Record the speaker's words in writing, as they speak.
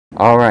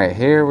Alright,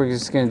 here we're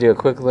just going to do a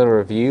quick little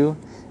review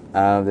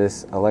of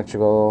this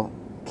electrical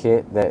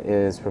kit that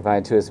is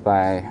provided to us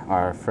by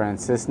our friend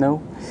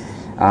CISNO.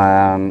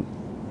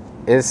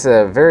 It's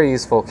a very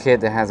useful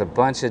kit that has a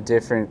bunch of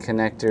different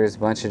connectors, a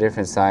bunch of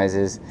different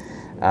sizes.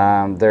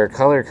 They're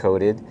color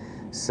coded,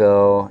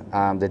 so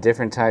the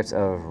different types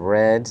of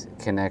red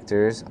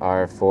connectors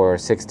are for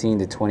 16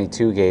 to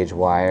 22 gauge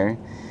wire.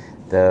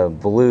 The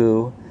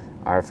blue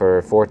are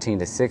for 14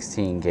 to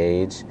 16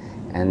 gauge,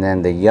 and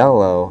then the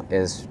yellow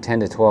is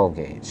 10 to 12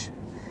 gauge.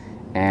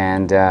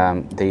 And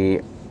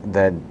the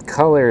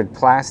colored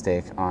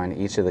plastic on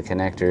each of the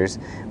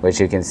connectors, which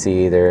you can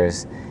see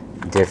there's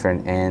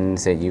different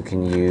ends that you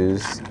can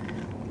use.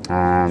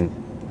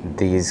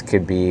 These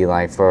could be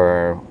like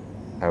for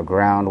a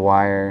ground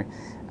wire.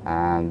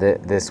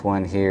 This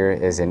one here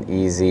is an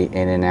easy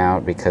in and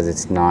out because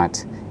it's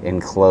not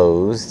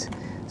enclosed,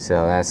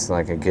 so that's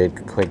like a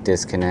good quick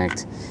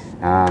disconnect.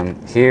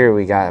 Here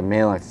we got a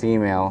male and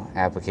female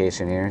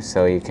application here,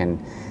 so you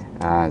can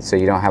so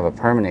you don't have a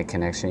permanent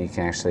connection. You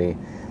can actually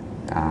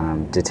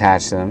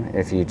detach them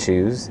if you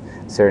choose.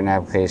 Certain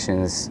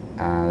applications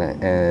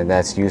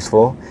that's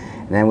useful.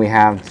 And then we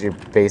have your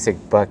basic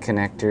butt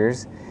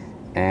connectors,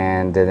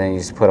 and then you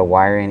just put a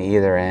wire in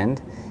either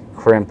end,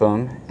 crimp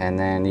them, and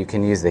then you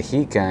can use the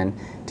heat gun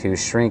to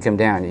shrink them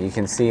down. You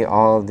can see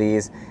all of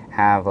these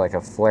have like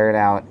a flared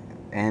out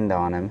end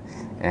on them,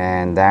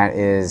 and that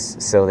is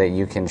so that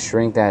you can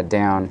shrink that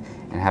down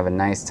and have a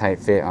nice tight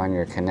fit on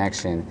your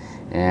connection,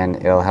 and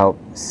it'll help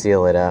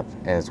seal it up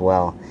as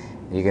well.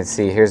 You can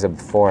see here's a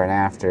before and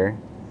after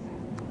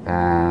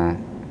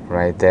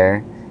right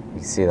there. You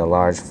can see the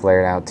large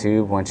flared out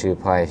tube. Once you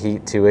apply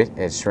heat to it,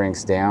 it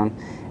shrinks down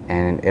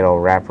and it'll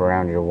wrap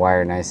around your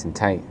wire nice and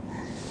tight.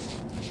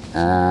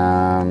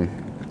 I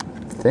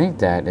think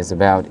that is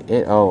about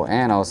it. Oh,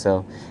 and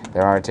also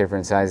there are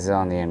different sizes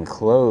on the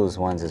enclosed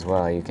ones as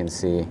well. You can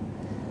see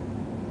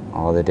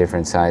all the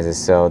different sizes,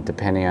 so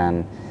depending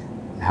on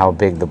how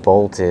big the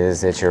bolt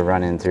is that you're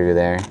running through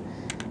there,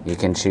 you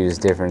can choose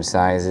different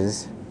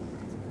sizes.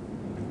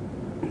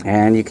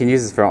 And you can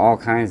use this for all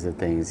kinds of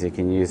things. You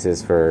can use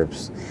this for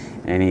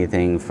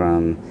anything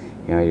from,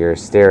 you know, your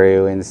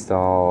stereo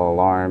install,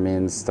 alarm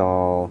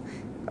install,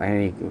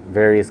 any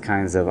various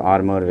kinds of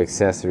automotive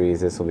accessories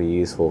this will be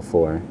useful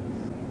for.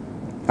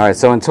 Alright,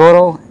 so in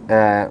total,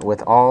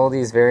 with all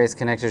these various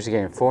connectors,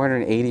 you're getting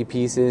 480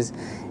 pieces.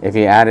 If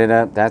you add it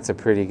up, that's a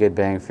pretty good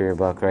bang for your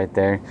buck right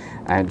there.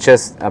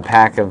 Just a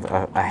pack of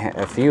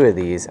a few of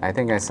these. I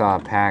think I saw a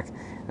pack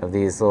of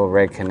these little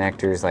red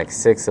connectors, like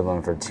 6 of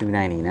them for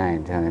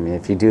 $2.99. I mean,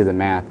 if you do the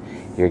math,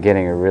 you're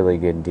getting a really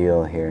good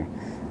deal here.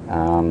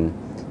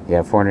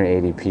 Yeah,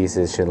 480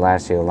 pieces should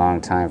last you a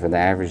long time. For the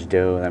average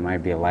Joe, that might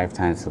be a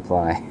lifetime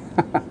supply.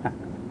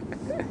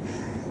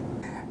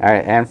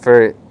 Alright, and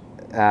for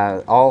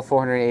all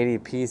 480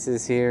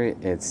 pieces here,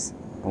 it's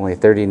only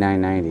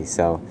 $39.90.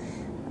 So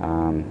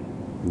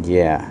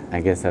yeah, I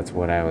guess that's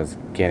what I was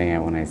getting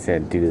at when I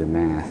said do the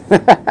math.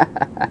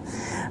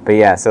 But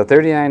yeah, so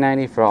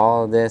 $39.90 for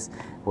all of this,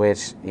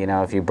 which, you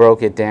know, if you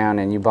broke it down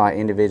and you bought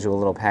individual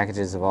little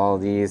packages of all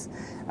of these,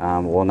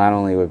 well, not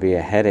only would it be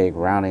a headache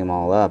rounding them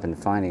all up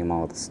and finding them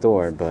all at the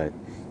store, but,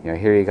 you know,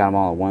 here you got them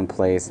all in one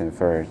place and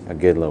for a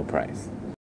good low price.